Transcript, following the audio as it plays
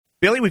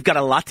Billy, we've got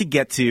a lot to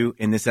get to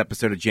in this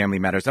episode of Jamly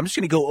Matters. I'm just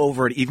going to go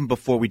over it even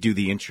before we do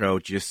the intro,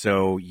 just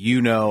so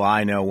you know,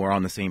 I know we're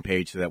on the same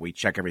page so that we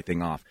check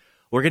everything off.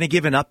 We're going to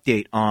give an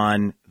update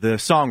on the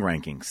song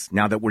rankings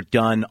now that we're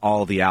done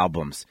all the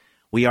albums.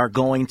 We are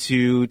going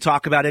to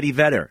talk about Eddie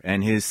Vedder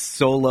and his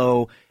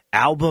solo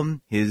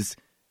album, his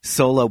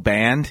solo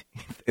band.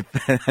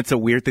 That's a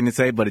weird thing to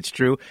say, but it's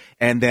true.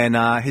 And then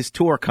his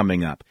tour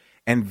coming up.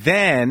 And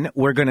then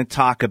we're going to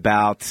talk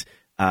about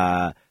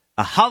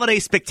a holiday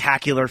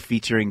spectacular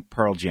featuring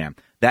Pearl Jam.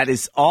 That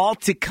is all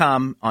to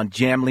come on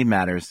Jamly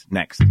Matters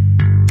next.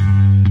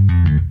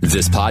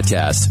 This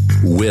podcast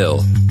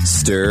will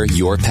stir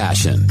your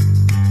passion.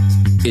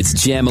 It's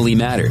Jamily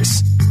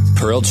Matters.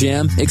 Pearl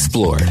Jam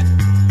explored.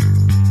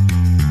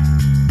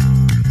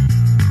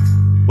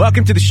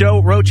 Welcome to the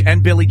show. Roach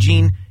and Billie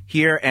Jean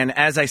here. And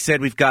as I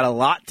said, we've got a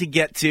lot to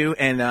get to.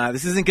 And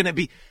this isn't going to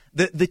be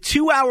the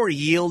 2-hour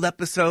Yield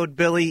episode,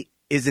 Billy,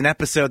 is an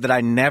episode that I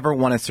never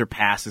want to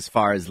surpass as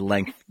far as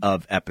length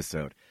of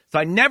episode. So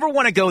I never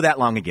want to go that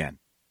long again.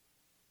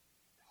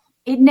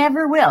 It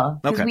never will.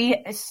 Because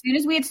Okay. as soon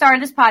as we had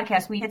started this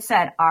podcast, we had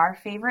said our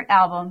favorite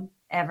album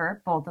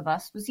ever, both of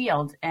us, was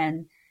Yield.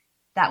 And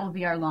that will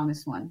be our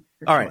longest one.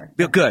 All right,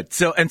 good.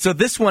 So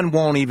this one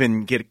won't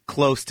even get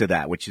close to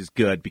that, which is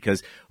good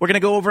because we're going to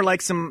go over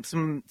like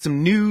some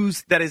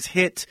news that has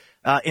hit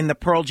in the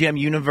Pearl Jam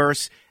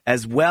universe,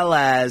 as well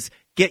as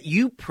get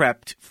you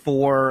prepped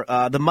for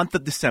the month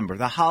of December,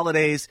 the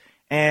holidays,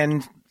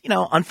 and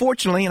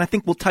unfortunately, and I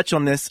think we'll touch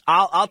on this.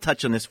 I'll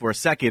touch on this for a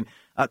second.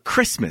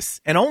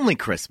 Christmas and only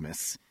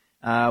Christmas,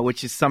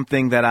 which is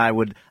something that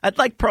I'd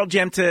like Pearl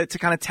Jam to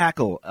kind of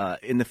tackle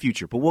in the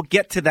future. But we'll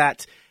get to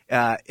that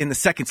in the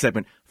second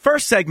segment.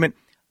 First segment,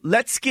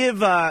 let's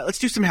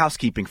do some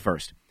housekeeping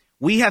first.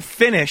 We have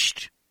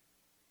finished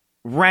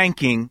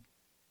ranking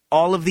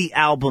all of the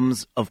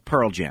albums of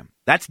Pearl Jam.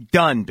 That's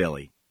done,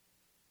 Billy.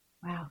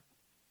 Wow.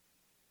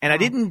 And I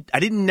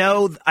didn't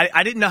know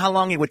how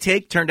long it would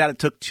take. Turned out it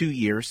took 2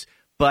 years,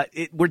 but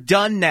we're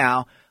done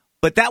now.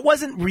 But that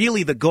wasn't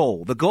really the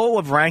goal. The goal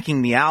of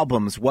ranking the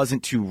albums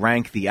wasn't to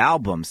rank the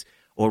albums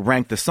or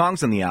rank the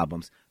songs on the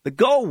albums. The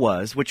goal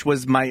was, which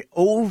was my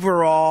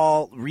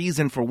overall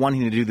reason for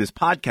wanting to do this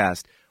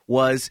podcast,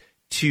 was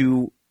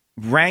to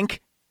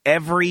rank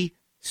every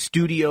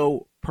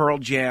studio Pearl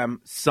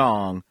Jam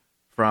song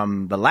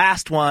from the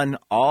last one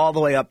all the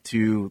way up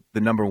to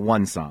the number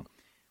one song.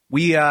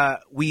 We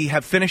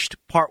have finished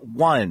part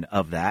one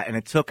of that, and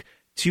it took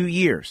 2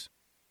 years.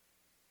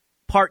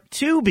 Part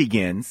two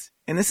begins,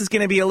 and this is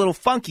going to be a little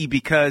funky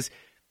because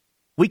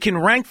we can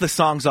rank the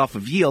songs off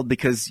of Yield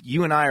because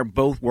you and I are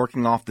both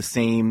working off the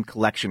same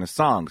collection of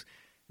songs.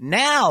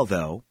 Now,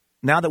 though,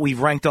 now that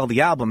we've ranked all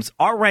the albums,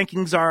 our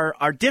rankings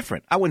are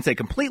different. I wouldn't say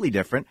completely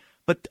different,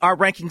 but our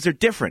rankings are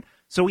different.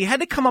 So we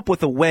had to come up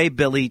with a way,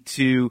 Billy,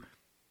 to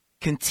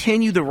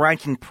continue the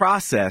ranking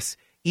process,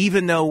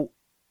 even though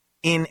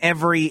in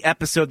every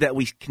episode that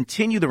we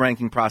continue the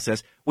ranking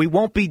process, we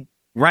won't be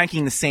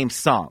ranking the same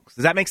songs.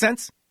 Does that make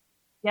sense?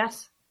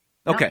 Yes.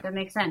 Okay. No, that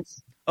makes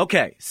sense.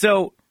 Okay.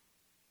 So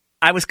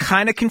I was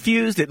kind of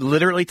confused. It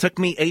literally took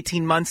me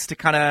 18 months to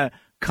kind of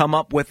come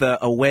up with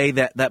a way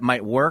that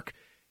might work.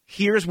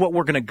 Here's what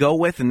we're going to go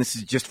with, and this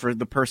is just for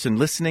the person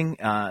listening,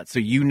 so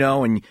you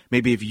know, and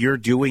maybe if you're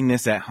doing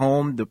this at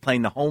home,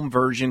 playing the home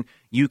version,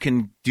 you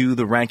can do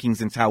the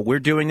rankings and how we're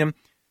doing them.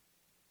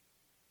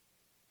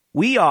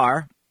 We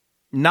are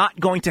not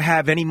going to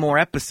have any more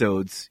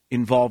episodes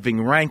involving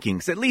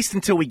rankings, at least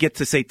until we get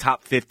to, say,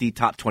 top 50,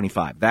 top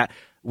 25. That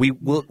we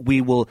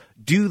will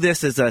do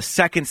this as a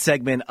second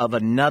segment of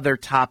another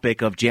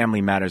topic of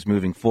Jamly Matters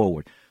moving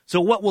forward. So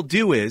what we'll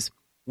do is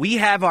we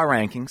have our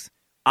rankings.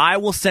 I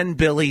will send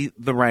Billy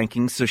the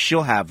rankings, so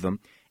she'll have them.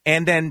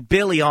 And then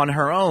Billy on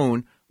her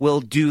own will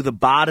do the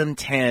bottom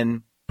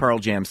 10 Pearl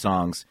Jam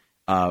songs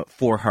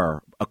for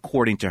her,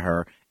 according to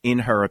her, in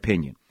her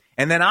opinion.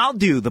 And then I'll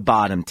do the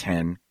bottom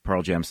 10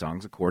 Pearl Jam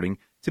songs according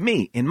to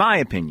me, in my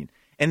opinion.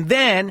 And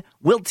then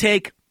we'll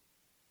take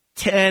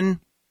 10,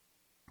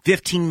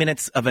 15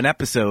 minutes of an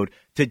episode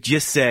to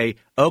just say,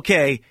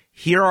 okay,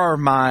 here are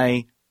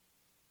my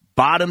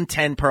bottom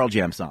 10 Pearl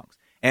Jam songs.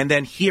 And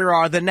then here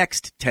are the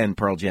next 10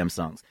 Pearl Jam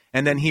songs.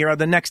 And then here are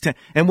the next 10.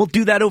 And we'll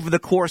do that over the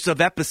course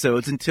of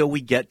episodes until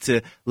we get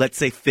to, let's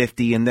say,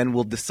 50. And then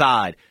we'll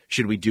decide,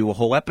 should we do a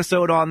whole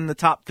episode on the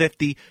top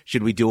 50?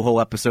 Should we do a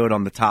whole episode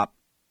on the top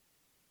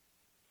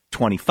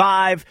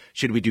 25?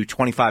 Should we do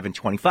 25 and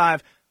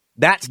 25?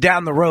 That's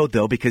down the road,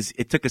 though, because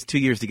it took us 2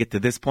 years to get to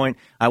this point.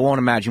 I won't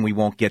imagine we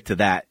won't get to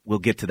that. We'll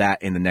get to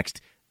that in the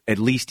next at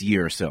least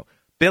year or so.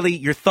 Billy,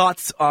 your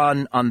thoughts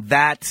on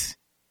that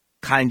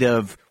kind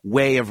of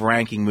way of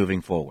ranking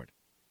moving forward?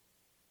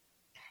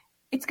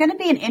 It's going to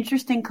be an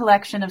interesting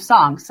collection of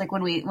songs, like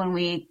when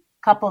we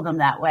couple them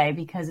that way,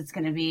 because it's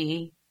going to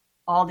be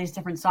all these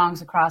different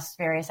songs across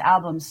various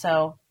albums.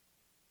 So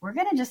we're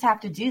going to just have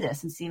to do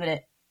this and see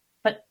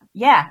but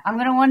yeah, I'm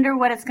going to wonder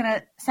what it's going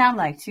to sound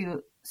like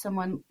to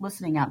someone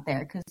listening out there.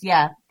 Because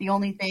yeah, the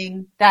only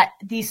thing that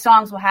these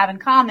songs will have in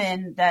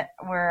common that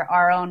were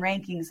our own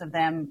rankings of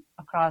them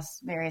across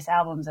various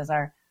albums as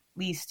our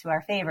least to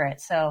our favorite.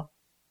 So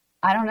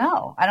I don't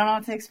know. I don't know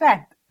what to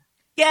expect.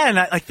 Yeah, and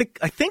I think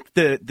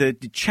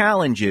the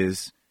challenge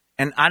is,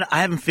 and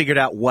I haven't figured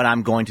out what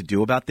I'm going to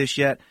do about this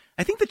yet.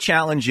 I think the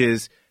challenge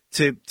is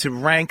to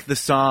rank the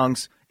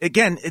songs.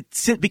 Again,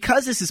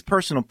 because this is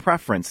personal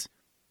preference.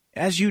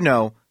 As you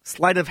know,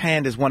 Sleight of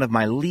Hand is one of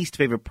my least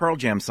favorite Pearl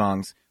Jam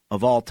songs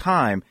of all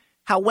time.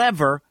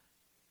 However,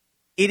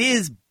 it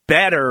is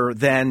better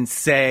than,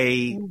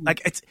 say,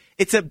 like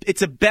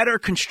it's a better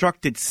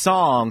constructed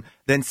song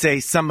than, say,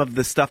 some of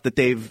the stuff that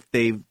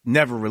they've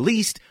never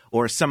released,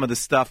 or some of the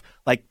stuff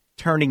like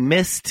Turning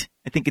Mist.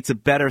 I think it's a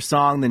better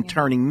song than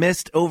Turning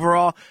Mist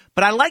overall,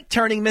 but I like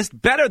Turning Mist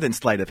better than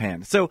Sleight of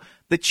Hand. So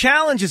the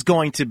challenge is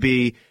going to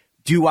be,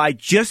 do I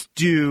just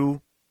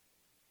do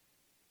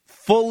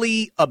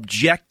fully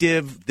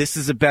objective, this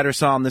is a better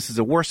song, this is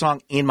a worse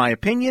song, in my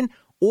opinion,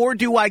 or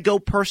do I go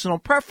personal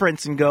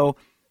preference and go,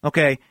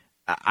 okay,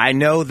 I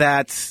know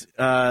that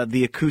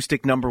the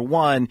acoustic number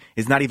one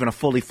is not even a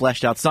fully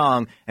fleshed out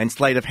song, and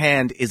Sleight of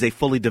Hand is a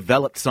fully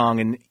developed song,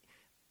 and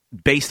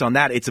based on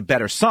that, it's a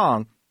better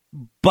song,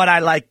 but I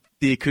like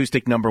the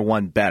acoustic number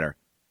one better.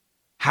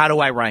 How do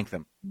I rank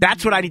them?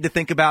 That's what I need to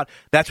think about.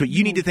 That's what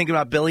you need to think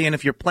about, Billy. And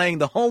if you're playing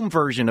the home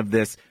version of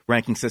this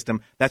ranking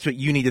system, that's what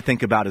you need to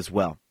think about as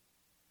well.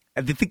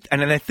 And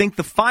I think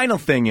the final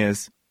thing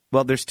is,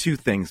 well, there's two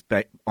things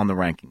on the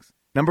rankings.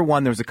 Number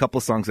one, there's a couple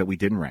of songs that we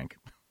didn't rank.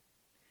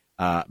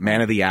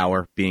 Man of the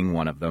Hour being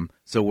one of them.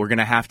 So we're going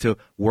to have to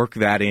work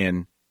that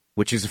in,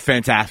 which is a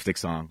fantastic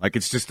song. Like,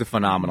 it's just a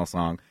phenomenal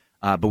song.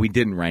 But we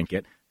didn't rank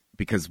it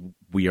because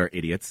we are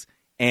idiots.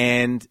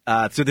 And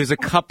so there's a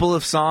couple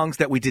of songs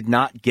that we did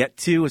not get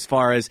to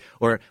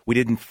or we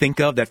didn't think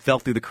of, that fell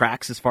through the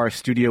cracks as far as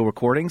studio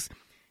recordings.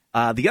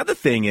 The other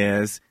thing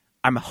is,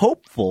 I'm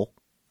hopeful,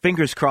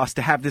 fingers crossed,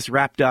 to have this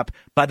wrapped up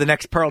by the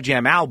next Pearl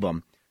Jam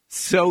album,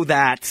 so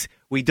that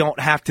we don't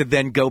have to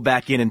then go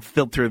back in and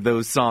filter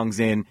those songs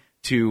in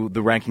to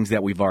the rankings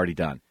that we've already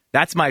done.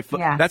 That's my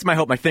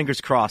hope. My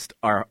fingers crossed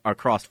are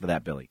crossed for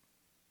that, Billy.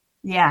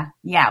 Yeah.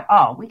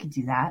 Oh, we could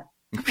do that.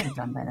 We could have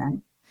done by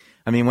then.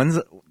 I mean,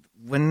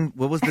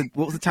 what was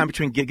the time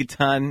between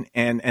Gigaton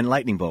and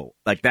Lightning Bolt?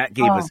 Like, that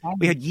gave us,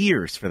 we had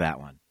years for that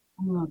one.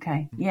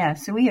 Okay. Yeah.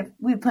 So we have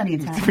plenty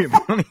of time. We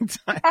have plenty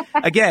of time.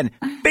 Again,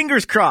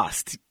 fingers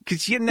crossed,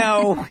 because I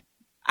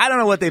don't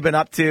know what they've been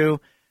up to.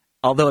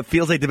 Although it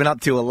feels like they've been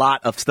up to a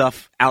lot of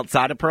stuff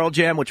outside of Pearl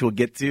Jam, which we'll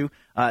get to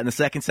in the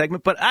second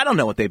segment. But I don't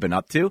know what they've been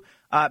up to.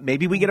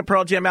 Maybe we get a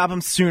Pearl Jam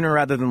album sooner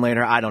rather than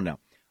later. I don't know.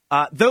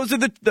 Those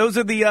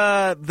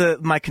are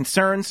my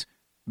concerns.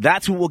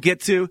 That's what we'll get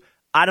to.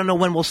 I don't know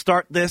when we'll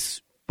start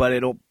this, but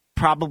it'll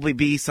probably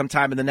be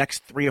sometime in the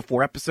next 3 or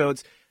 4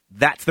 episodes.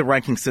 That's the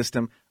ranking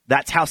system.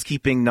 That's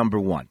housekeeping number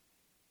one.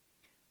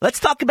 Let's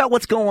talk about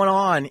what's going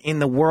on in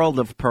the world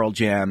of Pearl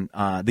Jam,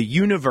 the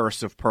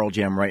universe of Pearl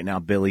Jam right now,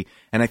 Billy.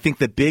 And I think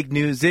the big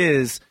news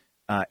is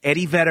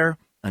Eddie Vedder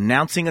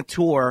announcing a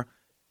tour.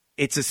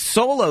 It's a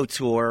solo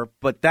tour,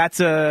 but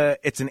it's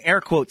an air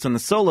quotes on the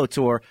solo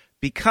tour,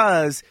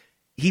 because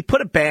he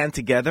put a band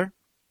together.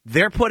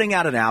 They're putting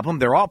out an album.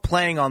 They're all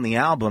playing on the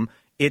album.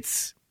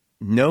 It's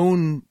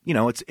known,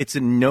 it's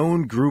a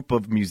known group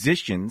of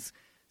musicians.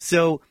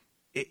 So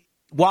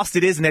whilst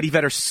it is an Eddie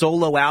Vedder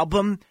solo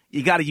album,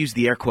 you got to use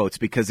the air quotes,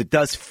 because it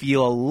does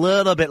feel a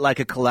little bit like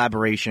a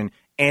collaboration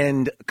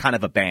and kind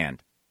of a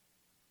band.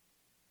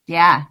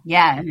 Yeah.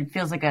 And it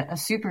feels like a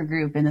super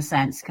group in a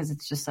sense, because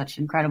it's just such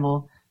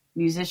incredible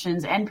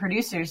musicians and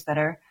producers that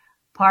are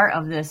part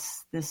of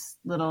this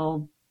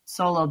little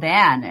solo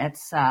band.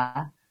 It's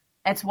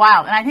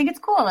wild. And I think it's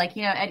cool. Like,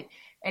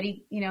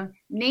 Eddie,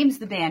 names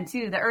the band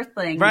too, the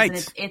Earthlings. Right. And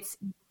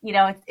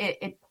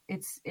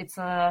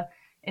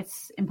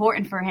it's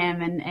important for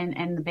him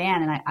and the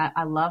band. And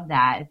I love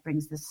that. It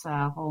brings this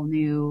whole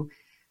new,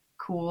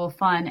 cool,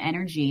 fun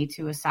energy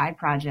to a side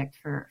project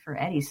for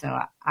Eddie. So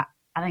I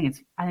think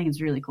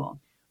it's really cool.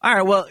 All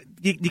right. Well,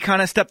 you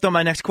kind of stepped on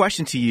my next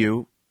question to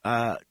you.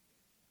 I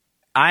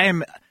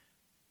am,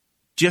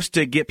 just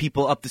to get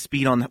people up to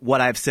speed on what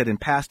I've said in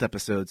past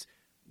episodes,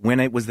 when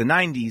it was the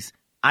 90s,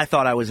 I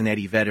thought I was an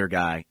Eddie Vedder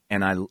guy.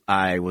 And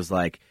I was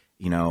like,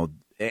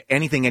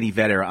 anything Eddie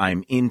Vedder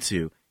I'm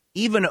into,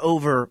 even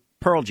over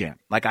Pearl Jam.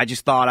 Like, I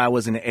just thought I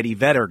was an Eddie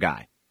Vedder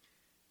guy.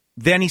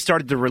 Then he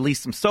started to release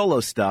some solo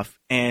stuff,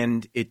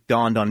 and it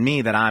dawned on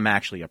me that I'm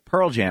actually a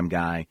Pearl Jam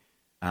guy.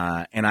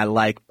 And I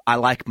like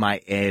my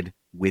Ed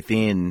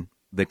within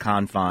the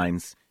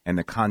confines and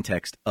the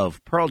context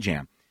of Pearl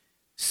Jam.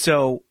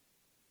 So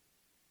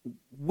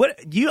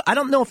I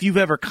don't know if you've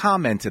ever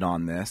commented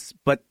on this,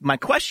 but my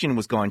question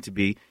was going to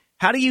be,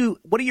 what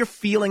are your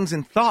feelings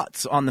and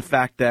thoughts on the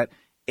fact that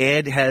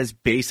Ed has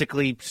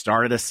basically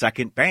started a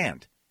second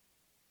band?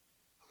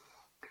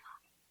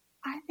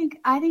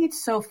 I think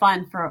it's so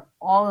fun for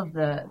all of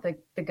the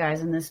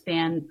guys in this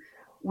band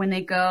when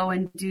they go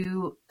and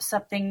do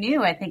something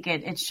new. I think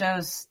it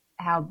shows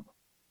how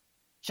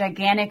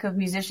gigantic of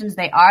musicians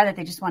they are, that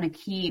they just want to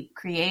keep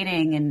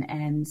creating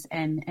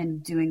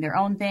and doing their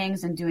own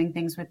things and doing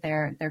things with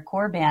their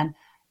core band.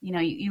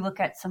 you look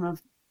at some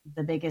of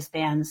the biggest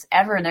bands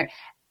ever, and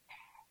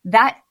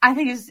that I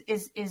think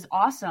is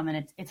awesome,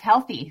 and it's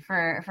healthy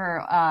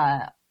for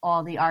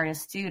all the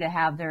artists too to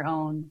have their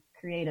own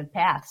creative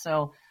path.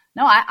 So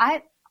no,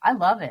 I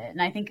love it,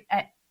 and I think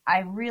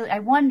I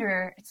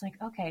wonder. It's like,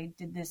 okay,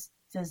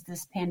 does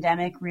this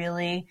pandemic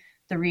really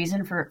the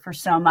reason for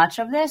so much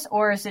of this,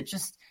 or is it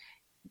just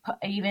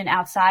even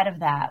outside of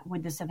that?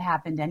 Would this have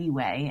happened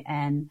anyway?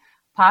 And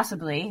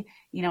possibly,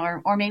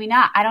 or maybe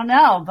not. I don't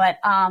know, but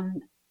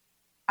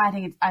I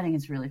think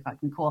it's really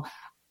fucking cool.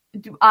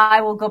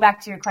 I will go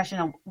back to your question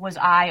of, was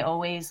I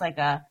always like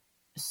a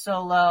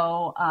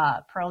solo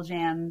Pearl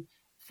Jam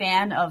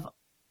fan of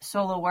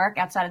solo work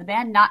outside of the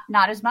band?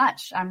 Not as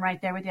much. I'm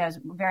right there with you. I was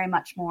very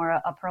much more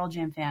a Pearl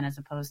Jam fan as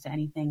opposed to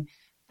anything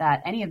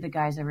that any of the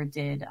guys ever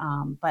did.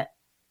 But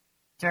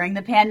during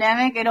the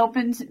pandemic, it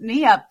opened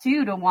me up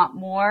too to want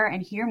more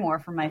and hear more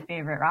from my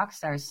favorite rock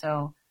stars.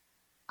 So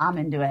I'm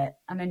into it.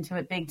 I'm into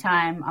it big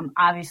time. I'm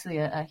obviously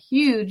a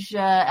huge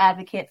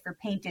advocate for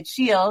Painted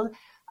Shield,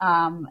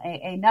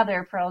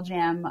 another Pearl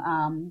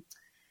Jam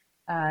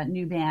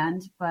new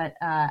band, but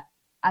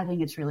I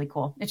think it's really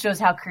cool. It shows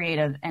how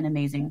creative and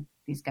amazing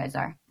these guys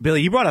are.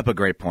 Billy, you brought up a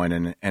great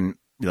point, and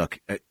look,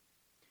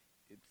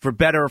 for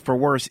better or for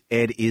worse,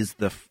 Ed is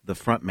the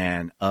front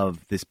man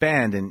of this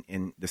band,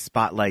 and the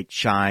spotlight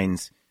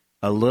shines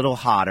a little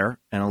hotter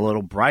and a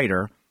little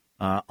brighter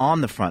on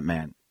the front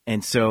man.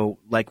 And so,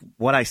 like,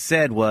 what I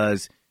said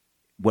was,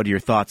 what are your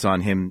thoughts on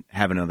him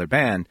having another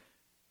band?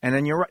 And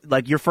then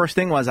your first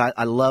thing was,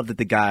 I love that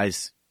the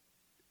guys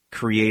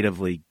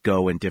creatively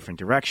go in different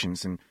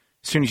directions. And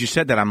as soon as you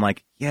said that, I'm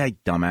like, yeah,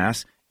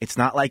 dumbass. It's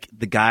not like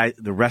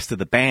the rest of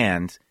the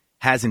band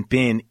hasn't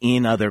been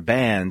in other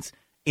bands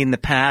in the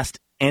past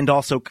and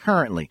also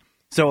currently.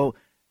 So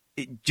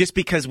just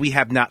because we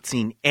have not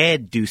seen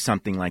Ed do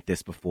something like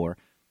this before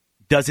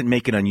doesn't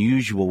make it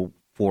unusual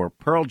for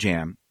Pearl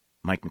Jam.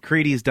 Mike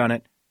McCready has done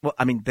it. Well,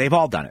 I mean, they've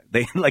all done it.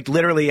 They like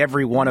literally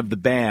every one of the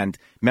band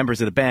members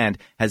of the band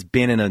has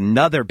been in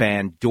another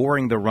band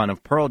during the run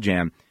of Pearl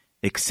Jam,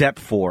 except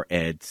for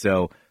Ed.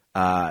 So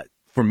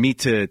for me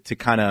to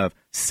kind of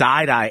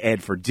side eye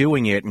Ed for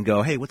doing it and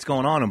go, hey, what's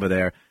going on over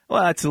there?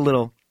 Well, it's a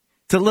little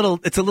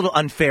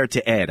unfair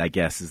to Ed, I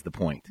guess, is the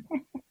point.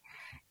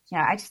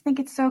 Yeah, I just think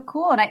it's so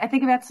cool, and I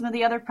think about some of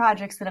the other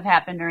projects that have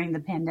happened during the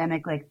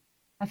pandemic. Like,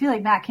 I feel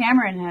like Matt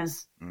Cameron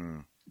has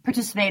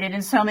participated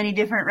in so many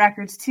different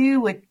records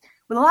too, with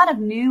a lot of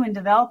new and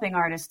developing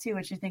artists too,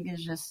 which I think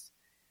is just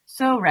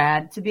so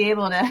rad to be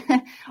able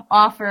to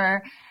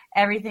offer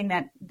everything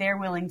that they're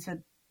willing to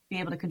be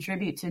able to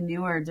contribute to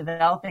newer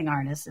developing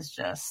artists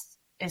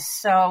is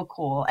so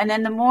cool. And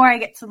then the more I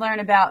get to learn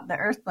about the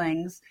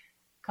Earthlings,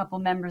 a couple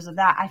members of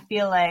that, I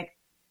feel like,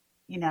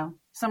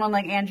 someone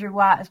like Andrew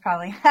Watt is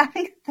probably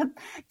having the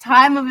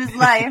time of his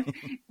life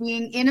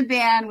being in a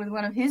band with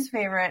one of his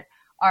favorite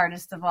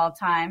artists of all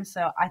time.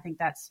 So I think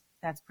that's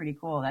pretty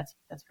cool.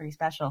 That's pretty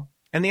special.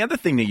 And the other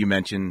thing that you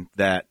mentioned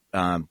that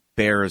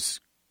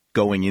bears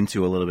going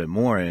into a little bit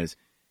more is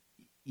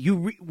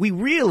we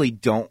really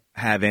don't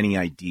have any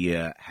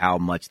idea how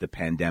much the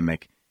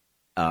pandemic,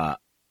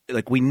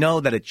 we know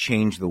that it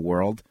changed the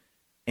world,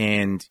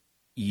 and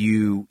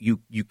you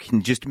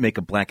can just make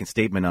a blanket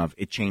statement of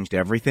it changed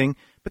everything.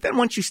 But then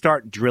once you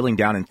start drilling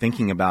down and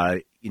thinking about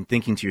it and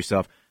thinking to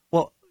yourself,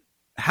 well,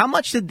 how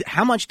much did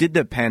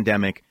the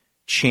pandemic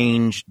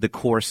change the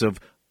course of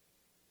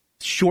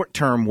short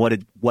term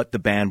what the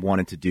band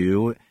wanted to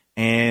do,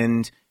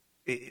 and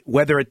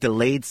whether it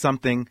delayed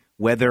something,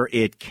 whether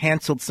it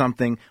canceled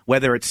something,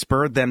 whether it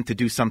spurred them to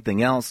do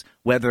something else,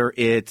 whether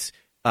it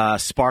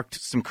sparked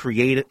some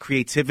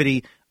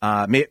creativity,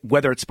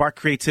 whether it sparked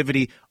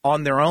creativity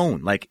on their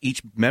own, like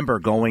each member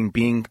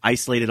being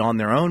isolated on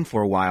their own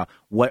for a while.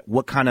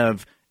 What kind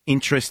of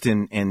interest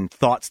and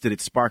thoughts did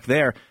it spark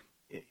there?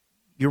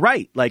 You're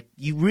right. Like,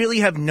 you really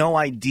have no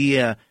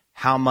idea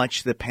how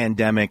much the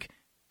pandemic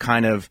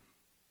kind of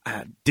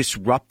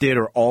disrupted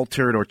or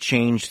altered or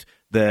changed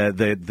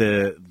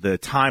the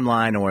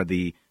timeline or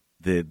the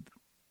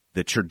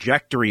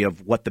trajectory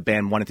of what the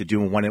band wanted to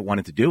do and when it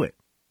wanted to do it.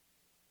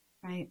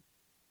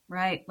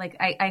 Right. Like,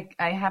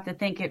 I have to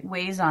think it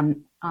weighs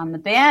on the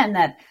band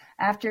that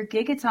after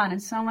Gigaton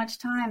and so much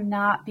time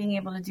not being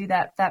able to do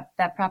that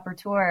proper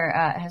tour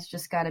has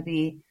just got to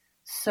be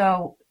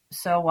so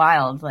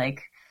wild.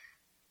 Like,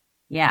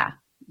 yeah.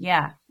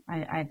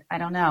 I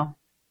don't know.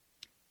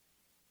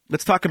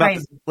 Let's talk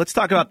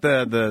about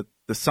the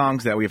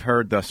songs that we've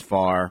heard thus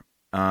far.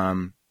 I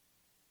want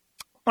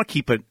to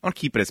keep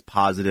it as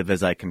positive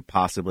as I can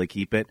possibly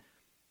keep it.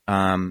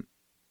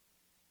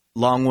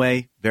 Long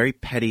Way, very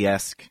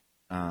Petty-esque,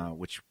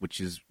 which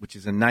is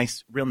a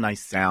real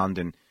nice sound,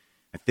 and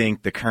I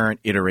think the current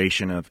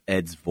iteration of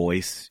Ed's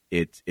voice,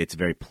 it's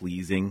very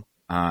pleasing.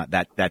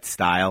 That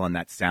style and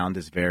that sound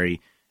is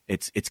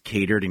it's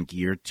catered and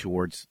geared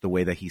towards the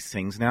way that he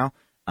sings now.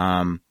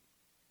 It's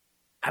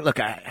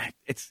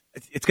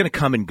going to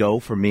come and go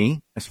for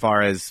me as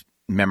far as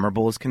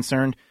memorable is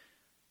concerned.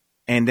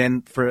 And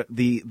then for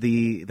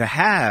the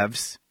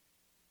halves,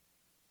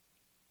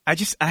 I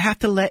have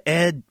to let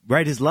Ed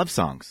write his love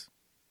songs.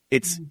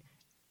 It's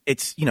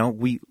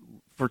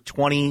for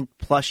 20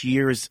 plus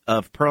years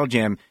of Pearl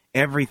Jam,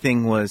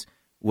 everything was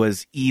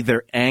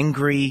either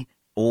angry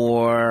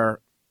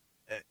or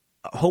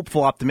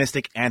hopeful,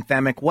 optimistic,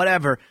 anthemic,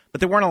 whatever, but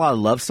there weren't a lot of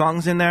love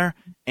songs in there.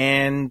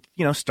 And,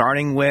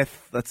 starting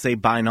with, let's say,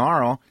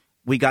 Binaural,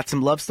 we got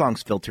some love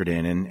songs filtered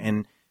in.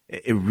 And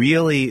it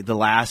really, the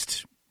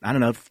last,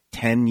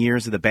 10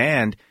 years of the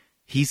band,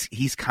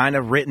 he's kind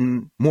of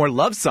written more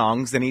love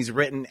songs than he's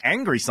written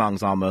angry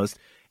songs almost.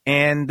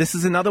 And this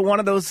is another one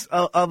of those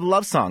of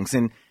love songs.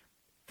 And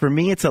for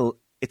me, it's a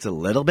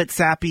little bit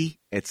sappy.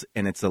 It's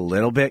a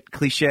little bit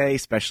cliche,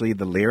 especially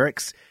the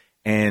lyrics.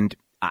 And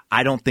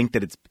I don't think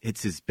that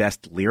it's his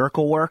best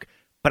lyrical work,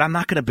 but I'm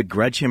not going to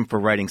begrudge him for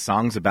writing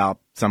songs about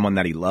someone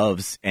that he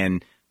loves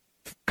and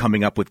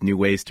coming up with new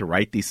ways to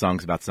write these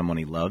songs about someone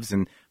he loves.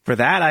 And for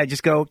that, I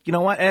just go, you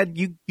know what, Ed,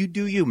 you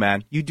do you,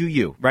 man. You do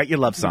you. Write your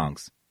love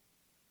songs.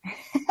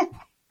 Oh,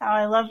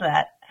 I love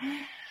that.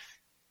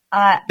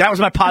 That was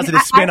my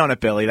positive spin on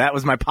it, Billy. That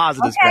was my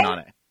positive spin on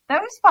it.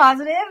 That was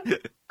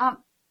positive.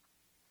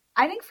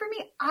 I think for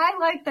me, I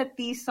like that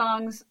these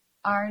songs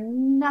are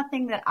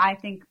nothing that I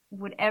think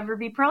would ever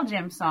be Pearl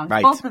Jam songs,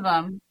 right. Both of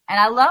them. And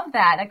I love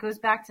that. That goes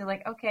back to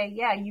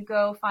you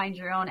go find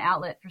your own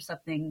outlet for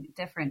something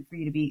different for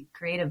you to be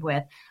creative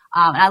with.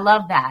 And I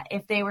love that.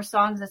 If they were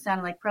songs that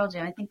sounded like Pearl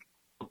Jam, I think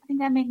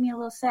that made me a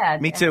little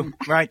sad. Me too.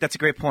 Right. That's a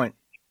great point.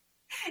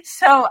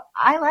 So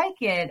I like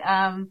it.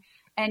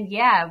 And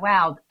yeah,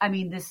 wow. I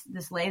mean,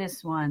 this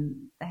latest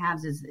one, The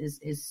Haves,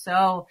 is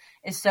so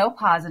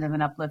positive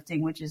and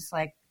uplifting, which is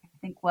I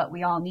think what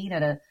we all need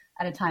at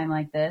a time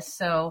like this.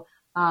 So,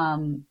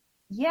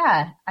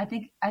 yeah, I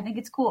think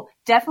it's cool.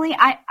 Definitely.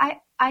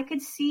 I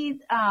could see,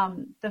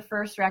 the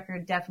first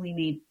record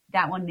definitely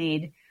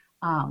made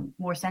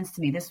more sense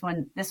to me. This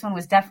one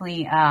was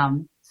definitely,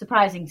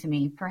 surprising to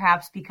me,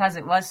 perhaps because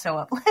it was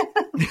so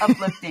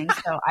uplifting.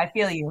 So I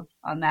feel you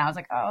on that. I was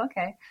like, oh,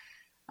 okay.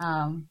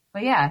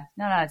 But yeah,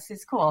 no,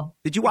 it's cool.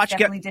 Did you watch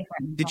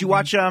Did you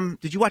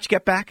watch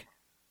Get Back?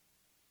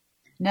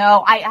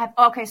 No, I have.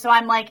 Okay, so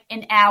I'm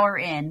an hour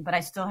in, but I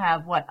still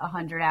have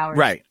 100 hours.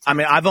 Right. I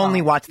mean, I've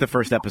only watched the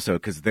first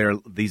episode because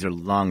these are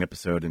long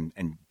episodes,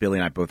 and Billy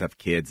and I both have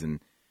kids, and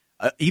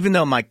even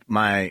though my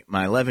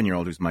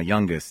 11-year-old, who's my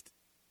youngest,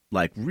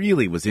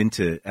 really was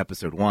into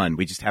episode 1,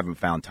 we just haven't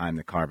found time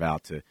to carve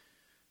out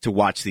to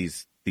watch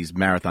these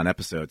marathon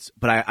episodes.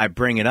 But I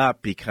bring it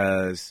up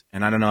because,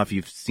 and I don't know if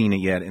you've seen it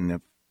yet.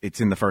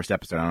 It's in the first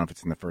episode. I don't know if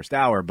it's in the first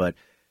hour, but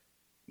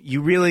you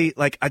really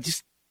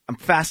I'm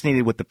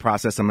fascinated with the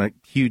process. I'm a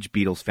huge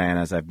Beatles fan,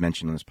 as I've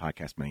mentioned on this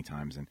podcast many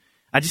times, and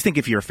I just think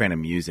if you're a fan of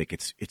music,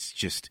 it's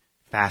just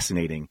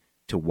fascinating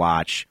to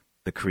watch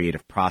the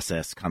creative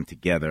process come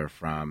together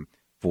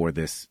for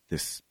this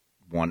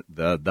one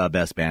the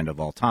best band of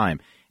all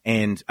time.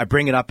 And I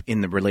bring it up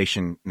in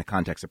the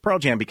context of Pearl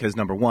Jam because,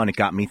 number one, it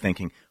got me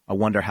thinking, I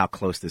wonder how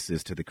close this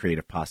is to the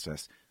creative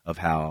process of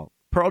how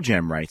Pearl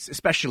Jam writes,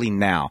 especially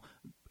now.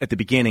 At the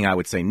beginning, I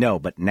would say no,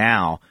 but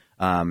now,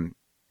 and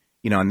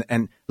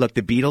look,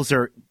 the Beatles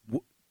are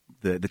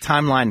the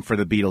timeline for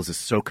the Beatles is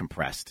so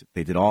compressed.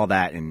 They did all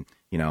that in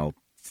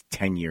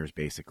 10 years,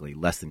 basically,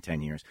 less than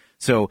 10 years.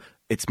 So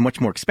it's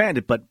much more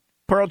expanded. But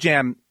Pearl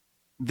Jam,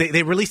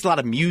 they released a lot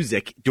of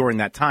music during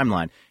that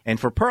timeline, and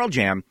for Pearl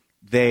Jam,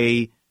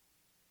 they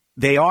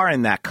are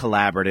in that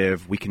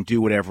collaborative, we can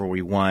do whatever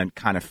we want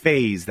kind of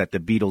phase that the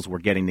Beatles were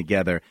getting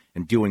together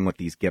and doing with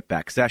these Get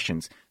Back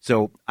sessions.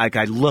 So I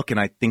look and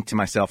I think to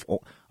myself, oh,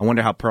 I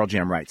wonder how Pearl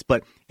Jam writes.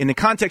 But in the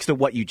context of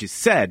what you just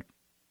said,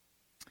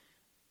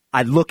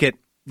 I look at,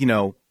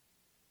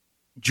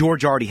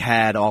 George already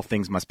had All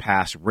Things Must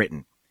Pass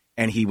written,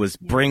 and he was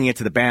bringing it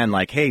to the band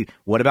hey,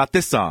 what about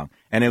this song?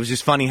 And it was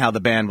just funny how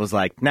the band was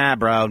like, nah,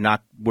 bro,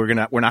 we're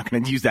not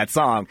going to use that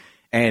song.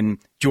 And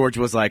George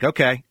was like,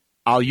 okay,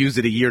 I'll use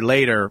it a year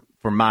later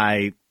for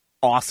my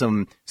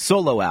awesome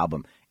solo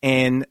album.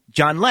 And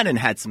John Lennon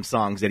had some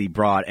songs that he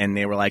brought, and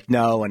they were like,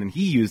 no, and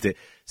he used it.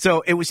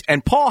 So it was,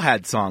 and Paul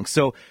had songs.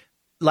 So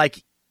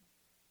the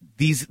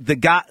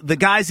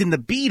guys in the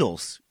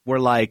Beatles were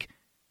like,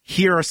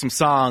 here are some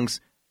songs,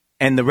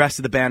 and the rest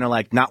of the band are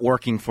like, not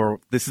working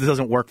for, this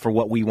doesn't work for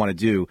what we want to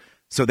do.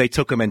 So they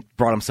took them and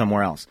brought them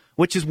somewhere else,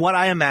 which is what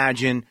I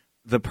imagine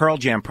the Pearl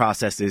Jam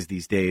process is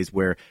these days,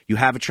 where you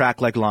have a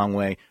track like Long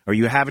Way, or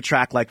you have a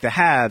track like The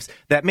Haves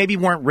that maybe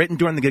weren't written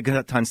during the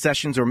Gigaton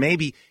sessions, or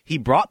maybe he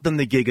brought them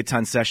the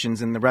Gigaton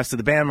sessions and the rest of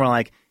the band were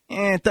like,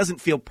 it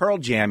doesn't feel Pearl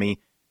Jammy.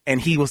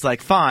 And he was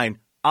like, fine,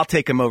 I'll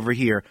take him over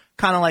here.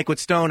 Kind of like with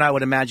Stone, I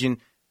would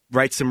imagine,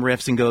 writes some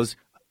riffs and goes,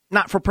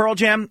 not for Pearl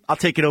Jam, I'll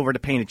take it over to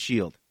Painted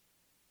Shield.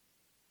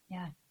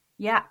 Yeah.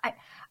 Yeah.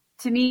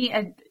 To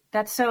me,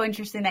 that's so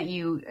interesting that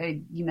you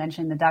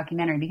mentioned the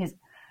documentary, because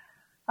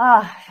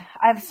I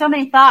have so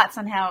many thoughts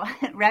on how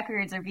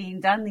records are being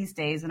done these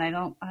days, and I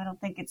don't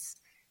think it's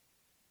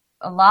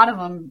a lot of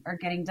them are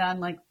getting done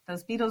like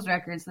those Beatles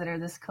records that are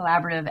this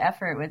collaborative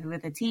effort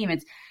with a team.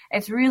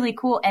 It's really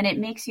cool, and it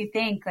makes you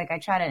think. I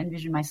try to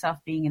envision myself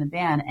being in a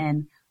band,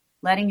 and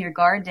letting your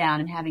guard down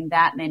and having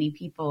that many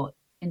people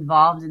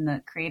involved in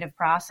the creative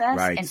process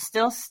and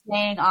still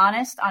staying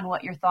honest on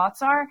what your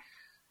thoughts are,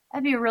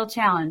 that'd be a real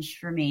challenge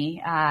for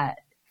me,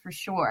 for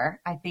sure.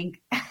 I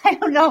think, I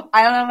don't know if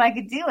I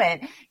could do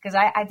it, because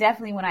I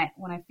definitely,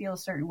 when I feel a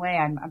certain way,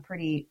 I'm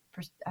pretty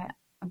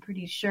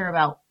sure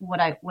about what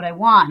I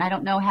want. I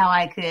don't know how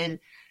I could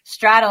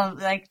straddle,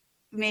 like,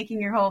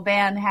 making your whole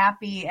band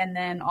happy and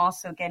then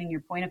also getting your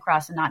point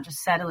across and not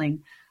just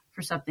settling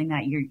for something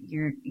that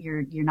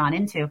you're not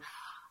into.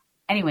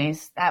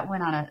 Anyways, that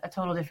went on a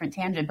total different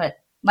tangent, but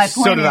my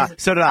point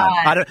So did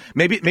I.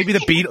 Maybe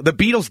the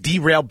Beatles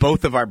derailed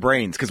both of our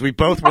brains, because we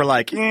both were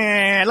like,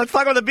 let's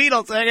talk about the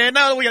Beatles.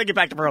 No, we got to get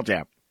back to Pearl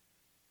Jam.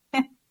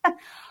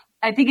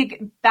 I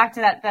think back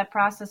to that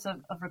process of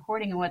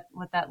recording and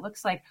what that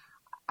looks like.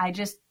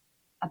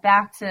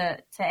 Back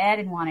to Ed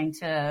and wanting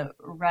to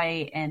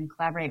write and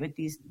collaborate with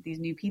these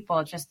new people.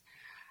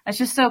 It's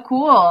just so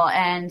cool.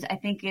 And I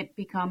think it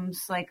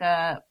becomes like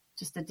a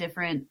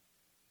different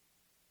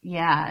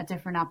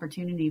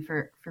opportunity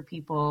for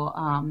people.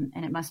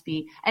 And it must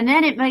be, and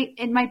then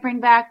it might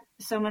bring back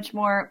so much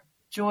more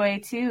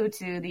joy too,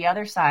 to the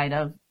other side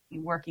of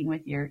working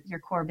with your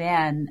core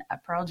band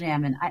at Pearl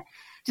Jam. And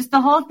just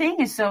the whole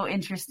thing is so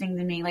interesting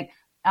to me. Like,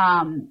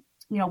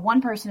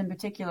 one person in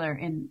particular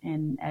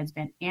in Ed's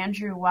band,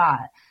 Andrew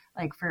Watt,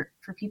 like for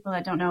people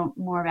that don't know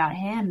more about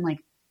him, like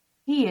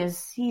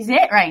he's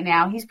it right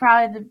now. He's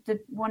probably the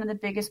one of the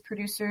biggest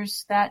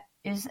producers that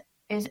is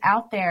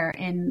out there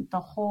in the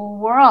whole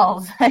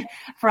world,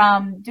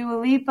 from Dua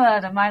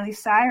Lipa to Miley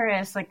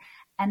Cyrus, like,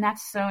 and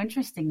that's so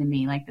interesting to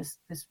me, like this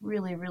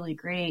really, really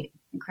great,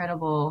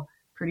 incredible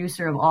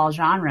producer of all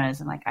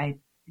genres. And like,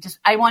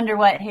 I wonder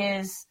what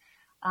his,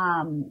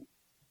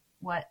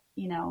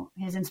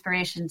 his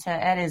inspiration to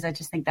Ed is. I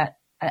just think that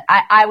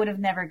I would have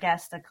never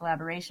guessed a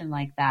collaboration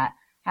like that.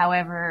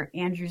 However,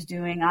 Andrew's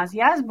doing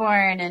Ozzy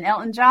Osbourne and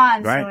Elton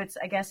John, so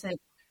I guess it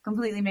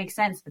completely makes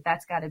sense. But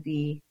that's got to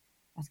be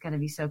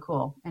so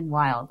cool and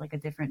wild, like a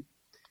different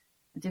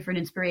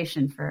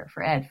inspiration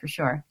for Ed, for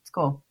sure. It's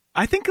cool.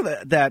 I think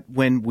that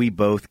when we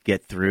both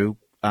get through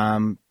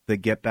the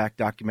Get Back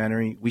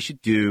documentary, we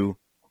should do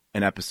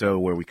an episode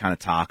where we kind of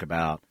talk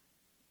about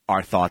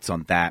our thoughts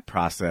on that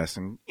process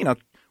and,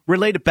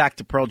 relate it back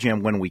to Pearl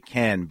Jam when we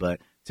can. But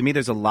to me,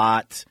 there's a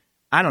lot,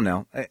 I don't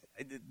know,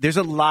 there's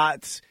a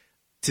lot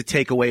to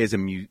take away as a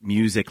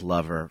music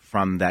lover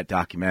from that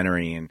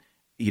documentary. And,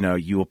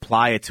 you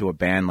apply it to a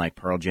band like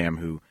Pearl Jam,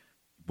 who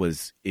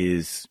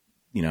is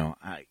I don't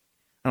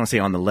want to say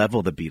on the level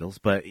of the Beatles,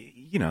 but,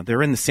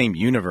 they're in the same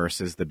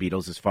universe as the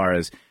Beatles as far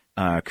as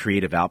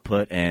creative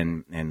output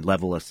and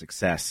level of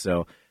success.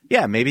 So,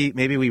 yeah,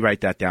 maybe we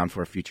write that down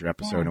for a future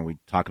episode and we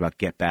talk about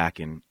Get Back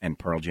and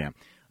Pearl Jam.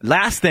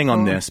 Last thing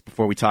on this,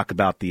 before we talk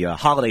about the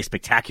Holiday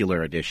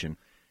Spectacular edition,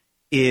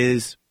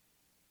 is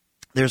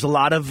there's a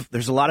lot of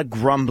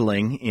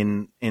grumbling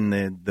in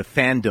the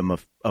fandom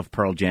of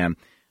Pearl Jam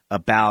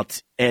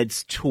about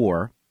Ed's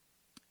tour,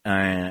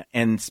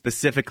 and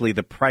specifically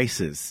the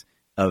prices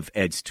of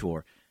Ed's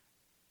tour.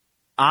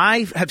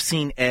 I have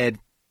seen Ed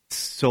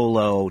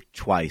solo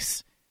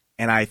twice,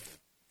 and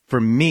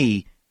for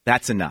me,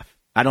 that's enough.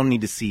 I don't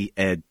need to see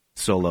Ed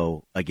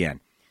solo again.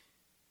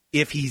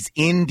 If he's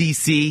in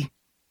D.C.,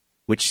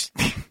 which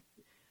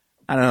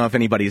I don't know if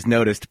anybody has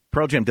noticed,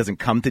 Pearl Jam doesn't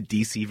come to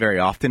D.C. very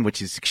often,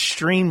 which is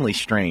extremely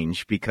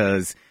strange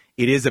because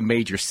it is a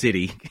major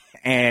city,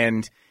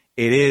 and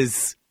it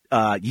is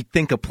you'd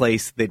think a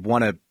place they'd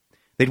want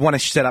to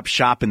set up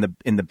shop in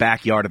the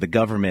backyard of the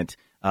government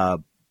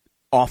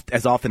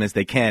as often as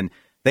they can.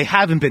 They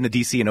haven't been to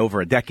D.C. in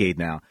over a decade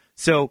now,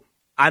 so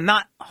I'm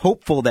not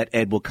hopeful that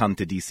Ed will come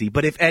to D.C.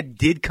 But if Ed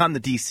did come to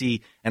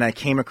D.C. and I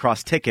came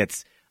across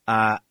tickets,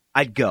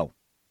 I'd go.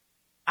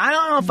 I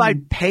don't know if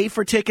I'd pay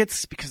for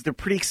tickets because they're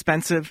pretty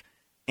expensive,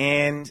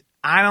 and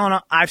I don't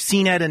know. I've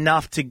seen Ed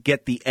enough to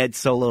get the Ed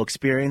solo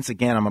experience.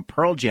 Again, I'm a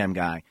Pearl Jam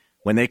guy.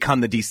 When they come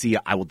to D.C.,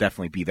 I will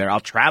definitely be there. I'll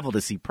travel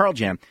to see Pearl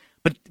Jam,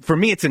 but for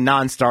me, it's a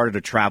non-starter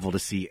to travel to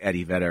see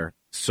Eddie Vedder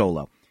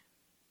solo.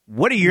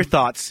 What are your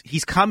thoughts?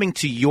 He's coming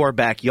to your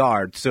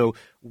backyard, so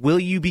will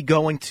you be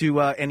going to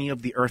any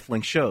of the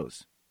Earthling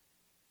shows?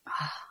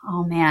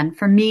 Oh man,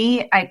 for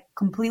me, I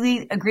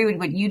completely agree with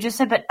what you just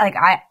said, but like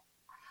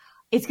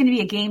it's going to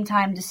be a game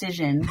time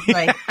decision.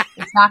 Like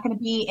it's not going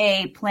to be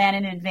a plan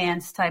in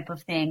advance type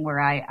of thing where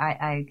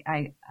I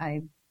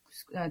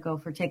go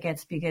for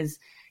tickets because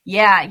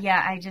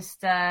I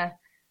just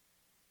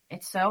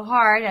it's so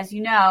hard, as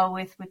you know,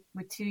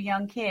 with two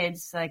young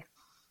kids. Like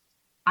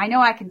I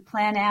know I can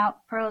plan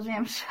out Pearl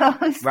Jam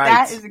shows. Right.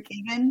 That is a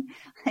given.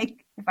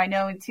 Like if I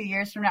know in 2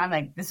 years from now, I'm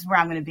like, this is where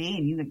I'm going to be,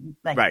 and you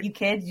like right. You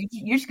kids,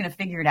 you're just going to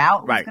figure it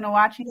out. Right. Who's going to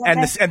watch you?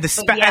 And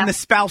the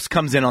spouse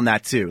comes in on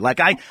that too. Like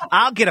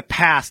I'll get a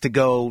pass to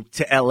go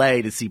to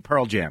L.A. to see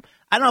Pearl Jam.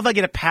 I don't know if I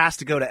get a pass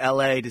to go to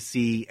L.A. to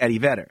see Eddie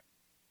Vedder.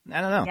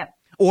 I don't know. Yep.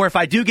 Or if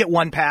I do get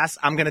one pass,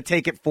 I'm going to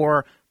take it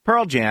for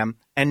Pearl Jam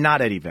and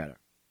not Eddie Vedder.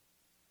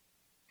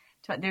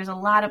 There's a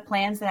lot of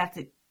plans that have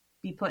to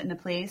be put into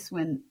place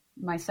when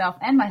myself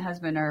and my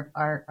husband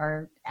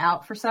are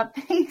out for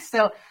something.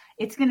 So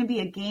it's going to be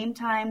a game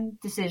time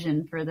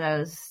decision for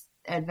those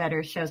Ed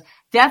Vedder shows.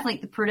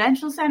 Definitely the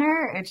Prudential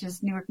Center, which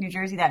is Newark, New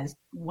Jersey. That is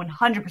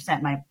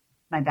 100%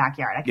 my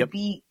backyard. I could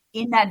be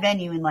in that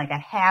venue in like a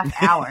half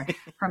hour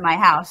from my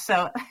house.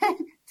 So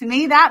to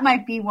me, that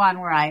might be one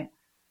where I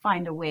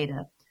find a way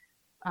to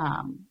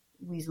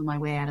weasel my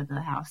way out of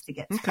the house to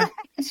get to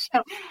the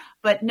show.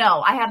 But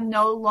no, I have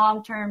no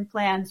long-term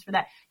plans for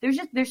that.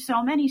 There's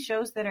so many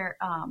shows that are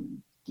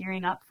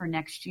gearing up for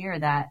next year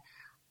that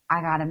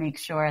I got to make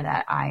sure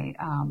that I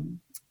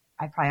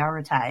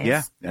prioritize.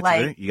 Yeah, that's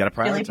like it. You got to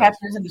prioritize. Chili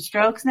Peppers and the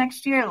Strokes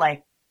next year,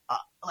 like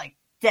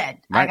dead.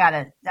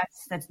 Right.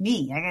 That's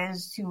me.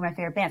 It's two of my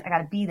favorite bands. I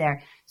gotta be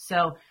there.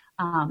 So,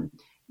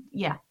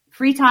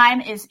 free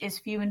time is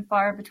few and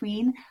far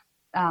between,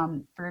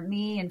 for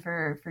me and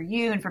for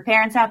you and for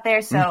parents out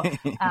there. So,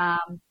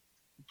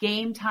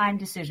 game time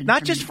decision.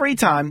 Not just free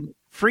time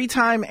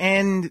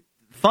and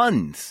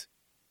funds.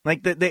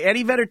 Like the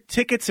Eddie Vedder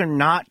tickets are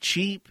not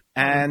cheap.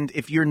 And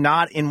if you're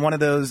not in one of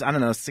those, I don't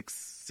know, 6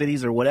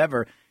 cities or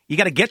whatever, you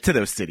got to get to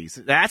those cities.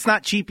 That's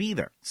not cheap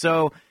either.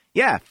 So,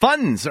 yeah,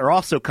 funds are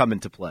also come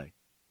into play.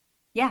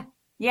 Yeah.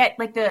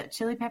 Like the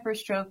Chili Pepper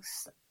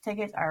Strokes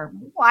tickets are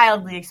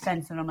wildly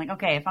expensive. I'm like,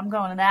 okay, if I'm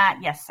going to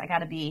that, yes, I got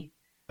to be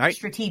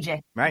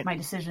strategic with my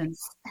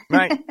decisions.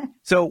 Right.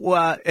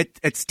 So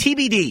it's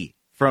TBD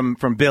from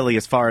Billy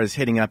as far as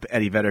hitting up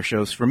Eddie Vedder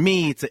shows. For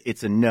me,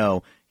 it's a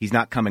no. He's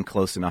not coming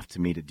close enough to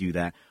me to do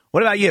that.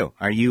 What about you?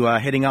 Are you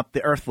hitting up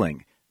the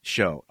Earthling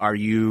show? Are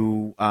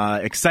you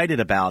excited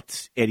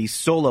about Eddie's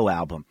solo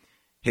album?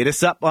 Hit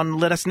us up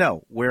let us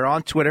know. We're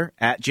on Twitter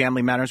at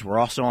Jamley Matters. We're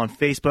also on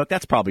Facebook.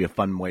 That's probably a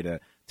fun way to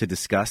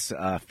discuss,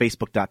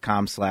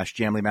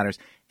 facebook.com/Jamley Matters.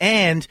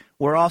 And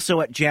we're also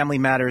at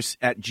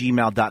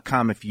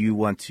jamleymatters@gmail.com if you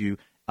want to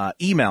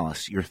email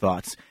us your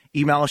thoughts.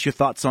 Email us your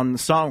thoughts on the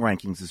song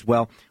rankings as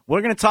well.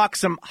 We're going to talk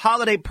some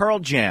holiday Pearl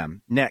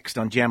Jam next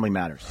on Jamley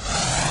Matters.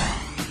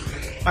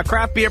 My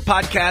craft beer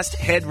podcast,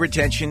 Head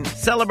Retention,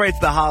 celebrates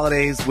the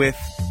holidays with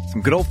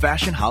some good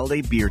old-fashioned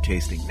holiday beer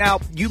tasting. Now,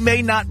 you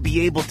may not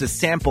be able to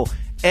sample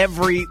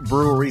every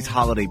brewery's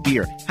holiday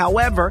beer.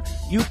 However,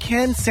 you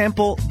can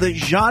sample the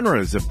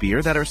genres of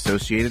beer that are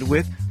associated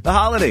with the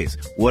holidays.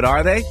 What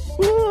are they?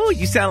 Ooh,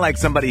 you sound like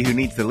somebody who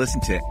needs to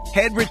listen to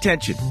Head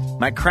Retention,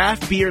 my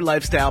craft beer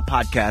lifestyle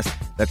podcast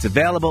that's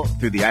available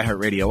through the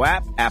iHeartRadio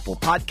app, Apple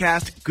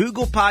Podcast,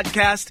 Google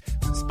Podcast,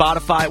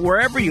 Spotify,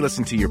 wherever you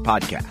listen to your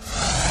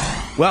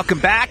podcast. Welcome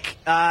back.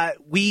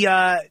 We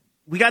got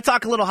to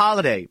talk a little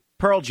holiday.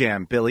 Pearl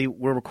Jam, Billy.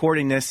 We're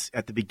recording this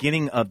at the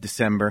beginning of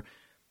December.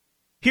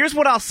 Here's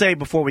what I'll say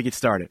before we get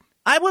started.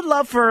 I would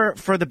love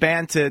for the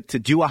band to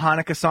do a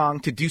Hanukkah song,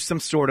 to do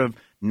some sort of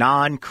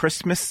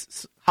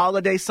non-Christmas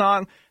holiday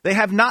song. They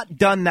have not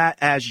done that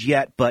as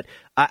yet, but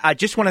I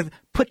just want to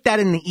put that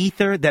in the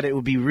ether that it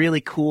would be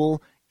really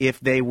cool if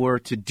they were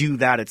to do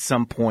that at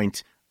some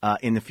point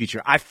in the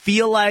future. I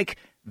feel like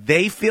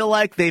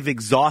they've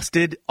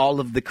exhausted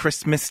all of the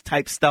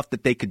Christmas-type stuff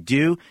that they could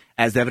do,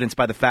 as evidenced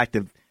by the fact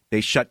that they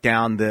shut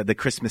down the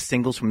Christmas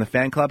singles from the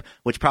fan club,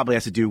 which probably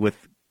has to do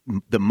with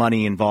the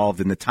money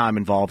involved and the time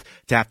involved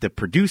to have to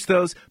produce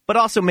those. But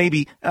also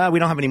maybe we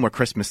don't have any more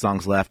Christmas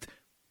songs left.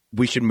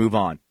 We should move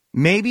on.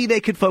 Maybe they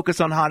could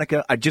focus on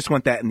Hanukkah. I just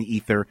want that in the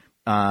ether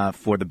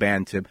for the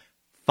band to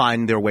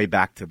find their way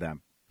back to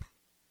them.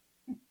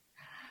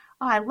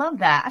 Oh, I love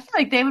that. I feel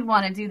like they would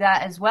want to do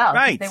that as well.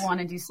 Right. They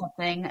want to do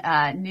something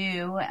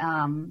new.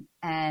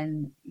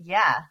 And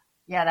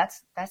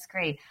that's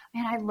great.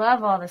 Man, I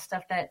love all the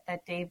stuff that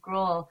Dave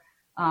Grohl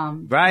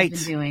has been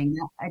doing.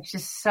 It's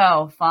just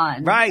so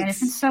fun. Right. And it's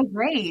been so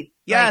great.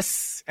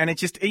 Yes. And it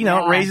just,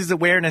 it raises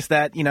awareness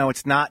that,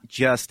 it's not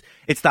just,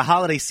 it's the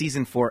holiday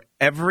season for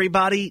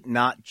everybody,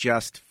 not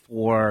just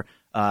for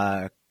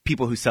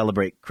people who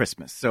celebrate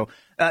Christmas. So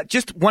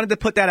just wanted to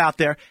put that out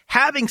there.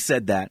 Having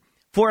said that,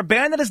 for a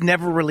band that has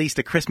never released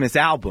a Christmas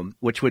album,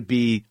 which would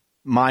be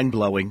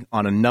mind-blowing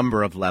on a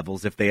number of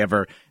levels if they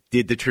ever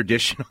did the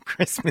traditional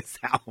Christmas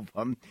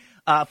album,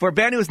 for a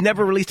band who has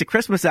never released a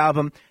Christmas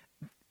album,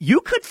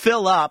 you could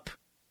fill up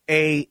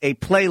a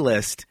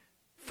playlist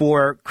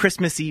for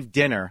Christmas Eve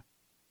dinner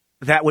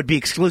that would be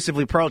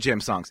exclusively Pearl Jam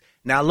songs.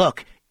 Now,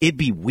 look, it'd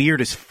be weird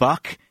as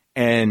fuck,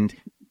 and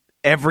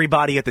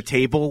everybody at the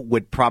table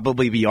would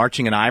probably be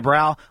arching an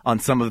eyebrow on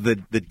some of the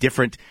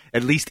different,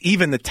 at least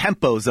even the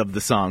tempos of the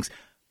songs.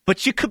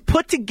 But you could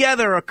put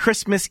together a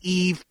Christmas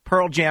Eve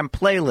Pearl Jam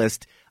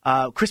playlist,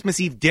 Christmas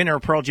Eve dinner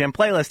Pearl Jam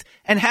playlist,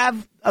 and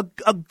have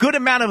a good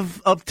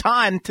amount of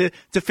time to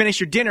finish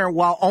your dinner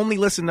while only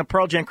listening to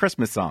Pearl Jam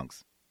Christmas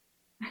songs.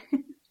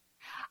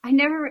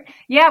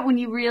 When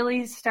you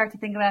really start to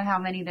think about how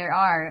many there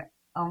are,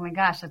 oh my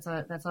gosh, that's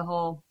a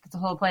whole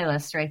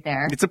playlist right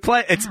there.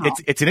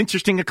 It's an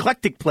interesting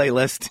eclectic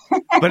playlist,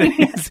 but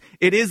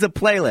it is a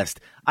playlist.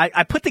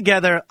 I put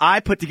together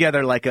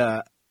like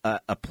a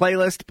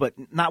playlist, but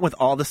not with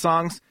all the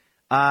songs.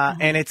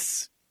 And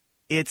it's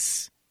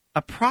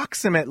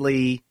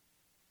approximately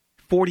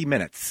 40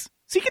 minutes.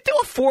 So you could do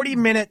a 40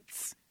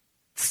 minutes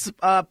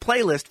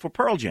playlist for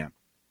Pearl Jam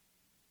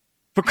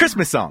for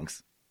Christmas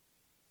songs.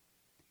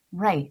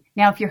 Right.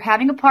 Now, if you're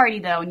having a party,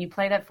 though, and you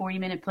play that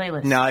 40-minute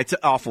playlist. No, it's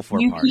awful for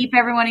a party. You keep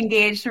everyone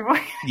engaged.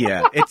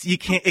 Yeah,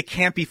 it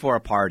can't be for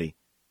a party.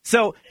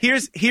 So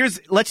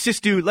let's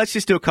just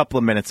do a couple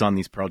of minutes on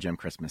these Pearl Jam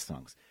Christmas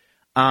songs.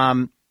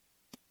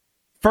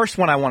 First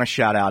one I want to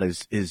shout out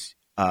is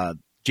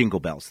Jingle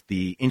Bells,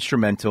 the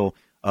instrumental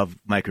of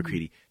Mike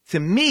O'Cready. To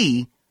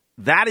me,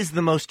 that is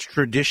the most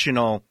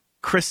traditional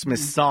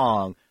Christmas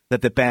song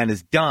that the band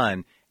has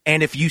done.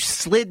 And if you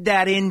slid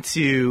that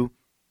into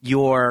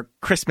your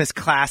Christmas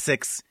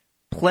classics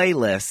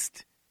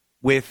playlist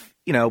with,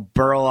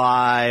 Burl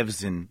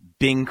Ives and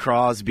Bing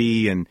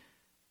Crosby and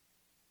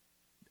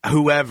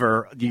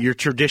whoever, your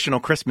traditional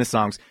Christmas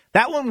songs,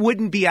 that one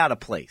wouldn't be out of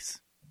place.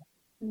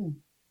 No,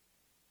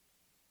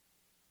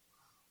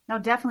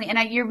 definitely.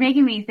 And you're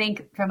making me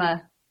think from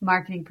a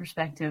marketing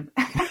perspective.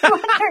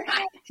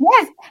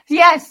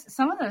 Yes.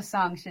 Some of those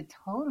songs should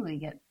totally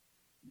get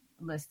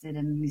listed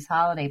in these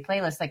holiday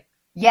playlists. Like,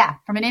 yeah,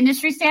 from an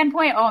industry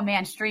standpoint, oh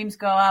man, streams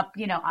go up,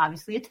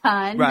 obviously a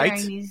ton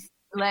during these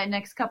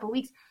next couple of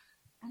weeks.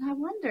 And I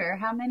wonder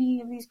how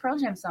many of these Pearl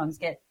Jam songs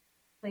get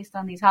placed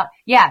on these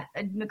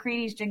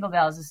McCready's Jingle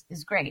Bells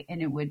is great,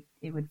 and it would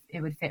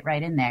fit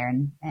right in there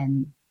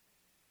and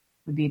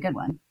would be a good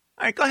one.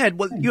 All right, go ahead.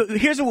 Well,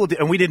 here's what we'll do,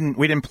 and we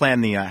didn't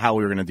plan the how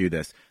we were going to do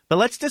this, but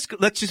let's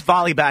just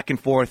volley back and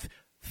forth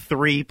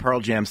 3 Pearl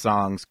Jam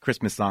songs,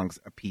 Christmas songs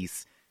a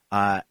piece.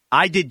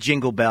 I did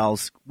Jingle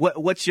Bells.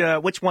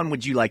 Which one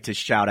would you like to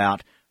shout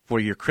out for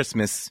your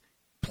Christmas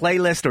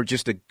playlist, or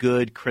just a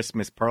good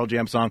Christmas Pearl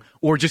Jam song,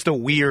 or just a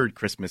weird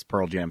Christmas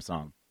Pearl Jam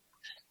song?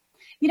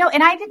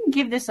 And I didn't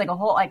give this like a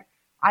whole,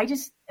 I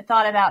just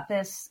thought about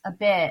this a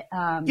bit.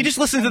 You just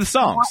listen to the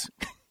songs.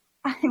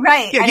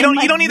 Right. Yeah,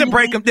 you don't need to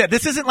break them. Yeah,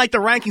 this isn't like the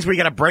rankings where you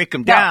got to break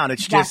them down.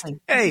 It's exactly.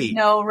 Just, hey.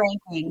 No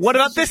rankings. What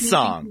about this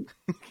song?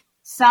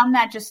 Some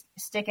that just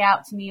stick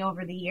out to me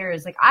over the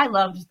years. Like, I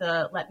loved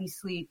the Let Me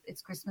Sleep,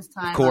 It's Christmas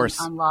Time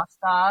on Lost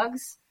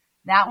Dogs.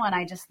 That one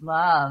I just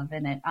love.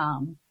 And it,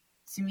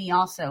 to me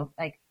also,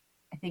 like,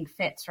 I think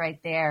fits right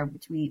there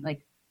between,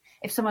 like,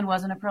 if someone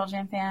wasn't a Pearl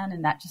Jam fan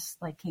and that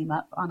just like came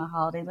up on a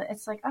holiday,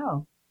 it's like,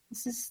 oh,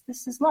 this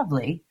is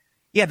lovely.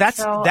 Yeah,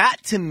 that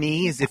to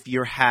me is if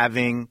you're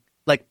having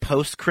like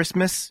post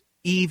Christmas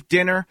Eve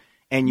dinner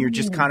and you're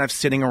just kind of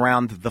sitting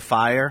around the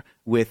fire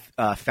with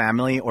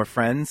family or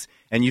friends,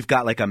 and you've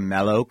got like a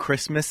mellow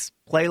Christmas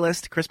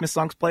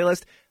songs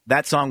playlist.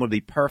 That song would be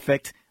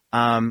perfect.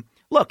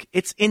 Look,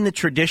 it's in the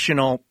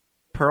traditional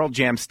Pearl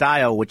Jam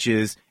style, which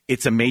is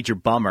it's a major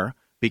bummer.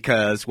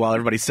 Because while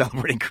everybody's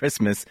celebrating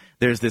Christmas,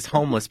 there's this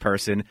homeless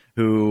person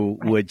who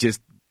would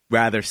just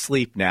rather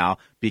sleep now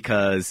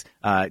because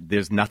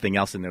there's nothing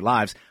else in their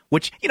lives.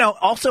 Which,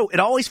 also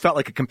it always felt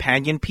like a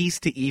companion piece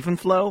to Even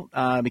Flow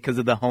because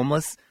of the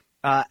homeless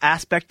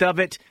aspect of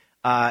it.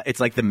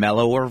 It's like the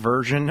mellower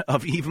version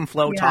of Even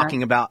Flow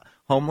talking about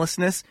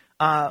homelessness.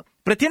 But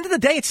at the end of the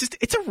day,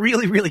 it's a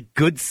really, really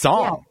good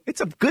song. Yeah.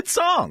 It's a good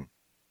song.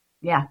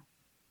 Yeah.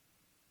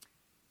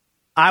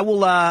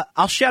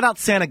 I'll shout out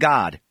Santa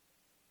God.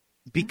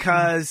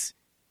 Because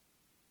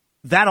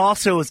that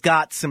also has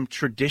got some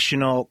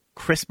traditional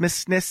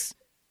Christmasness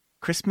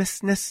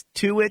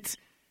to it.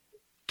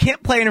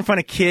 Can't play it in front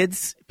of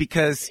kids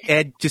because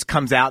Ed just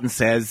comes out and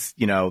says,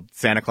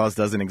 Santa Claus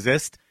doesn't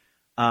exist.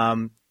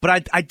 But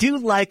I do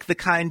like the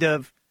kind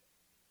of,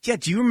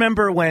 do you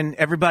remember when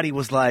everybody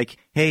was like,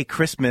 hey,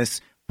 Christmas,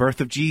 birth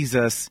of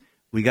Jesus,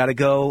 we got to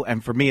go.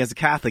 And for me as a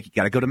Catholic, you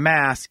got to go to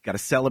Mass, got to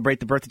celebrate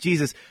the birth of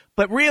Jesus.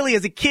 But really,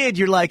 as a kid,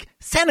 you're like,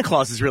 Santa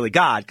Claus is really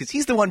God because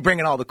he's the one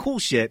bringing all the cool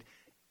shit.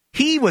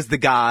 He was the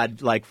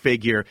God-like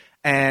figure.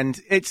 And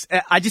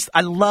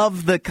I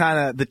love the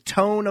kind of the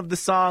tone of the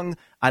song.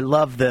 I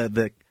love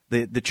the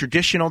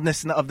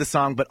traditionalness of the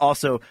song, but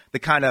also the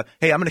kind of,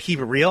 hey, I'm going to keep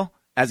it real.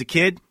 As a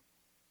kid,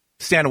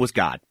 Santa was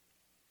God.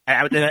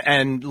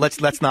 And let's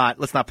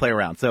not play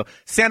around. So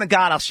Santa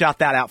God, I'll shout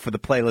that out for the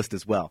playlist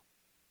as well.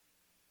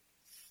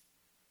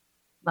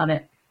 Love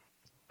it.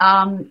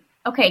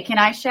 Okay, can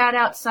I shout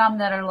out some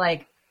that are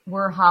like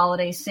were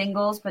holiday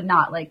singles, but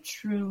not like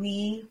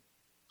truly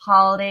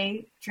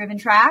holiday-driven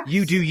tracks?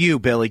 You do you,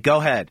 Billy. Go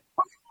ahead.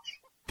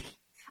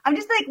 I'm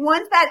just like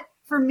ones that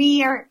for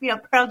me are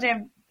Pearl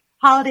Jam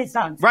holiday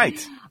songs.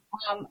 Right.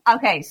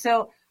 Okay,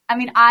 so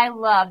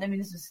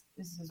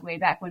this is way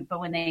back when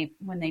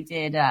they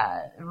did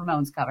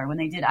Ramones cover, when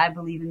they did I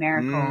Believe in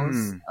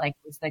Miracles, like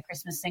it's the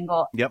Christmas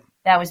single. Yep.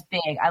 That was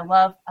big. I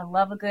love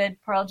a good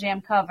Pearl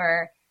Jam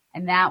cover,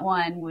 and that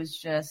one was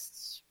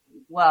just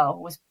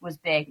was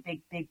big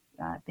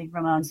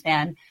Ramones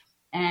fan.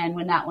 And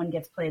when that one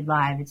gets played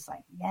live, it's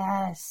like,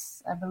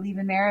 yes, I Believe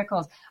in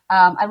Miracles.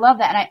 I love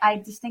that. And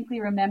I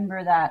distinctly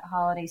remember that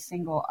holiday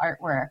single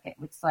artwork. It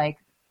was like,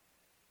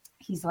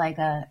 he's like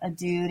a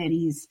dude, and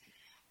he's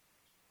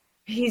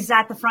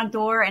at the front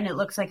door, and it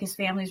looks like his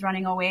family's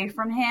running away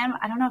from him.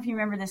 I don't know if you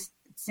remember this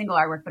single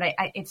artwork, but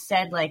it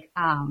said like,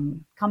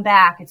 come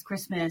back, it's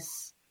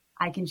Christmas.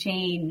 I can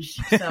change.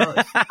 So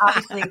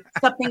obviously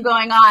something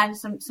going on,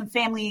 some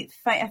family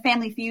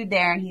feud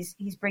there, and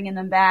he's bringing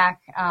them back.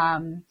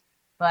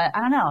 But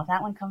I don't know.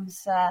 That one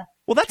comes.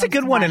 Well, that's a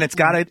good one, and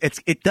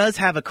it does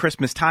have a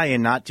Christmas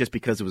tie-in, not just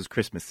because it was a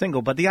Christmas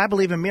single, but the "I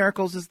Believe in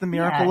Miracles" is the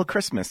miracle of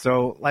Christmas.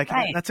 So,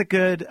 right. that's a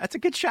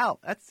good shout.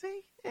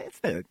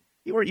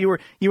 You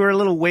were a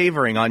little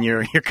wavering on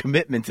your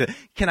commitment to.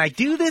 Can I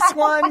do this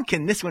one?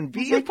 Can this one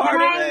be a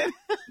part of it?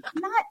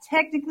 Not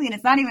technically, and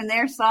it's not even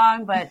their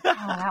song, but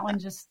that one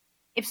just.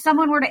 If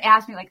someone were to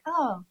ask me, like,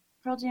 "Oh,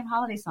 Pearl Jam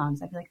holiday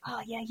songs," I'd be like,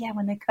 "Oh yeah,"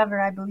 when they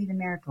cover "I Believe in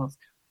Miracles,"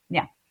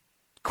 yeah.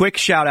 Quick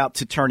shout out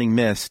to Turning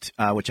Mist,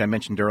 which I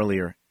mentioned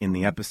earlier in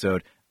the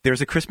episode.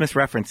 There's a Christmas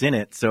reference in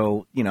it,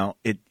 so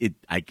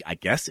I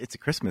guess it's a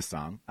Christmas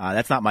song.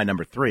 That's not my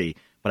number 3,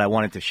 but I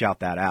wanted to shout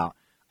that out.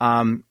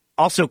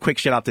 Also, quick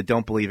shout out to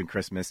Don't Believe in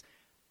Christmas.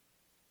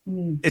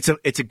 It's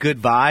a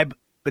good vibe,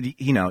 but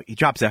he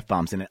drops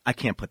F-bombs in it. I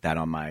can't put that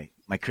on my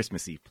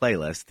Christmas Eve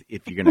playlist.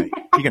 If you're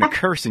gonna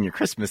curse in your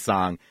Christmas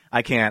song,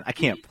 I can't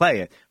play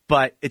it.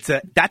 But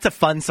that's a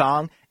fun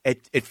song.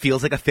 It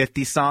feels like a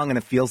 50s song, and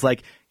it feels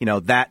like,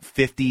 that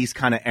 50s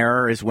kind of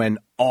era is when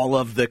all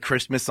of the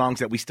Christmas songs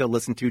that we still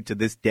listen to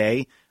this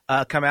day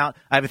come out.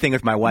 I have a thing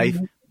with my wife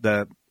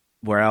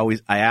where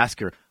I ask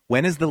her,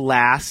 when's the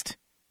last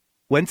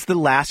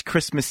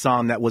Christmas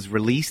song that was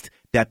released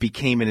that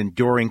became an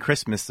enduring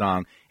Christmas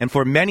song? And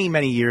for many,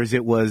 many years,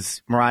 it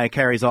was Mariah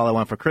Carey's All I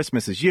Want for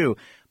Christmas Is You.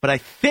 But I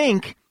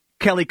think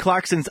Kelly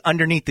Clarkson's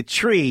Underneath the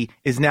Tree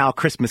is now a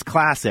Christmas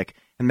classic.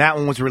 And that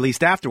one was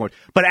released afterward.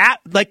 But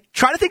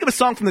try to think of a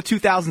song from the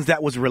 2000s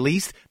that was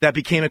released that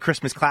became a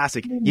Christmas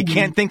classic. You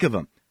can't think of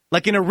them.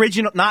 Like an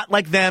original, not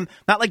like them,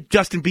 not like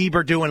Justin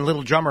Bieber doing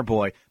Little Drummer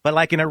Boy, but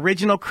like an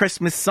original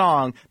Christmas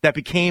song that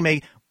became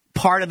a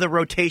part of the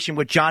rotation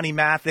with Johnny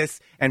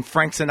Mathis and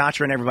Frank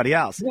Sinatra and everybody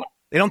else. Yeah.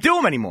 They don't do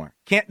them anymore.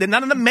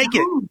 None of them make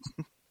it.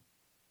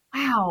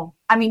 Wow.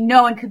 I mean,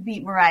 no one could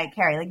beat Mariah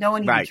Carey. Like, no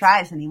one even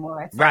tries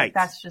anymore. It's right.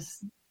 Like,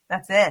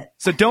 that's it.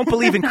 So Don't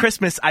Believe in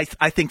Christmas, I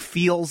think,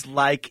 feels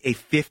like a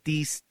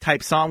 50s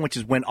type song, which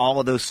is when all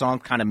of those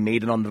songs kind of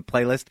made it on the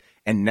playlist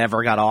and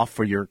never got off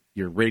for your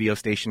radio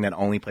station that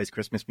only plays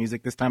Christmas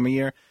music this time of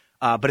year.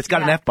 But it's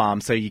got an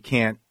F-bomb, so you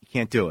can't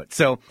do it.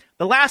 So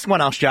the last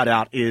one I'll shout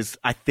out is,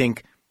 I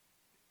think,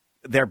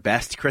 their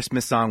best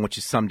Christmas song, which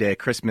is Someday at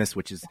Christmas,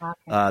 which is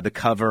the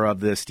cover of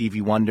the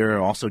Stevie Wonder,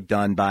 also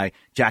done by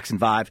Jackson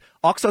 5.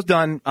 Also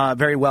done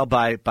very well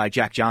by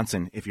Jack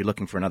Johnson, if you're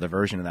looking for another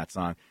version of that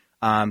song.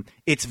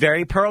 It's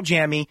very Pearl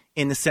Jammy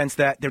in the sense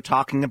that they're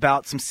talking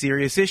about some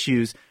serious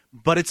issues,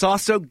 but it's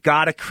also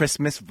got a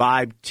Christmas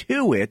vibe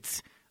to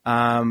it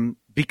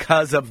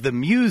because of the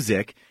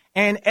music.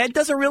 And Ed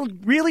does a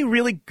really,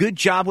 really good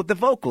job with the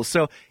vocals.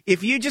 So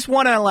if you just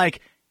want to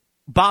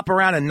bop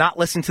around and not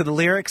listen to the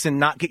lyrics and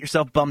not get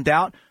yourself bummed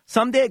out,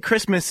 Someday at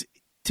Christmas,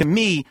 to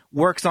me,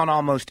 works on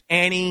almost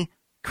any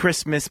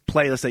Christmas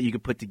playlist that you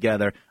could put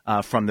together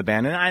from the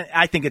band. And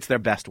I think it's their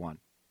best one.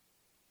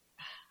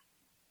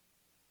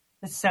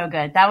 That's so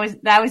good. That was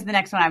the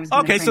next one I was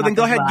going to bring up. Okay, so then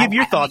go ahead, give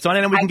your thoughts on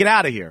it, and we can get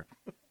out of here.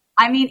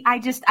 I mean, I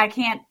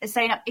can't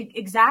say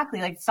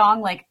exactly like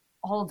song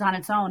holds on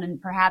its own, and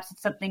perhaps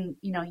it's something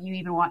you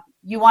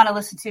want to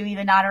listen to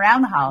even not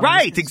around the holidays.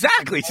 Right,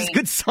 exactly. It's a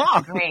good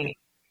song. Great,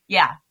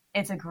 yeah,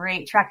 it's a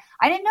great track.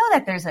 I didn't know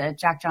that there's a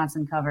Jack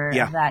Johnson cover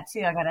of that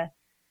too. I gotta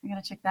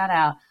check that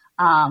out.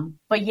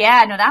 But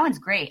yeah, no, that one's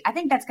great. I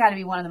think that's got to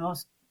be one of the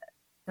most.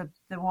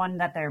 The one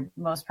that they're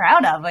most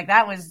proud of. Like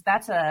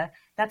that's a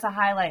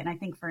highlight. And I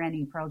think for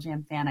any Pearl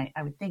Jam fan,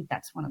 I would think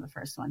that's one of the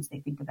first ones they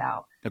think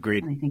about.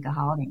 Agreed. When they think a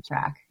holiday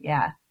track.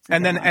 Yeah.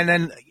 And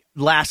then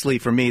lastly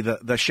for me,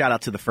 the shout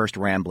out to the first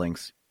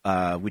Ramblings,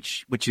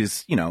 which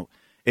is,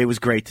 it was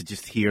great to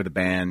just hear the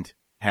band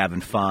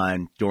having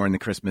fun during the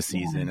Christmas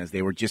season as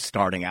they were just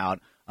starting out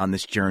on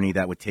this journey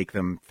that would take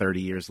them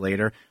 30 years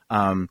later.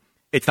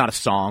 It's not a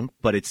song,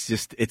 but it's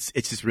just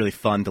really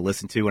fun to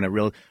listen to, and a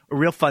real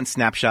fun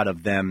snapshot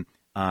of them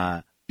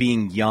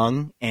being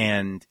young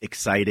and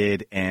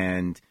excited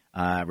and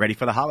ready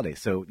for the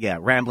holidays. So yeah,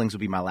 Ramblings will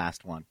be my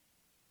last one.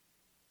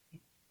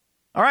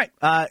 All right,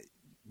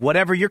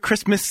 whatever your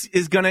Christmas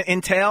is going to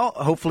entail,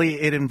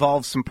 hopefully it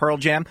involves some Pearl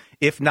Jam.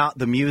 If not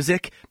the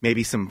music,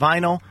 maybe some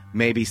vinyl,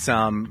 maybe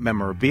some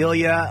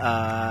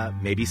memorabilia,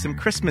 maybe some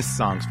Christmas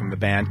songs from the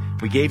band.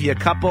 We gave you a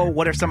couple.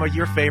 What are some of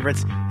your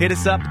favorites? Hit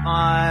us up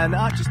on,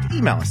 just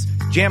email us,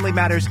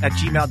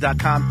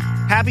 jamliematters@gmail.com.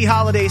 Happy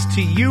holidays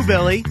to you,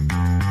 Billy.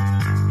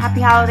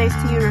 Happy holidays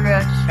to you,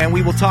 Rich. And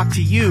we will talk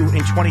to you in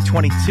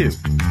 2022.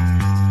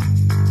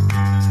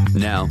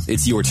 Now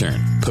it's your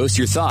turn. Post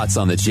your thoughts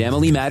on the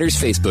Jamily Matters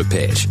Facebook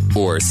page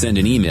or send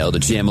an email to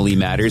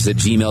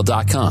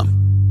jamilematters@gmail.com.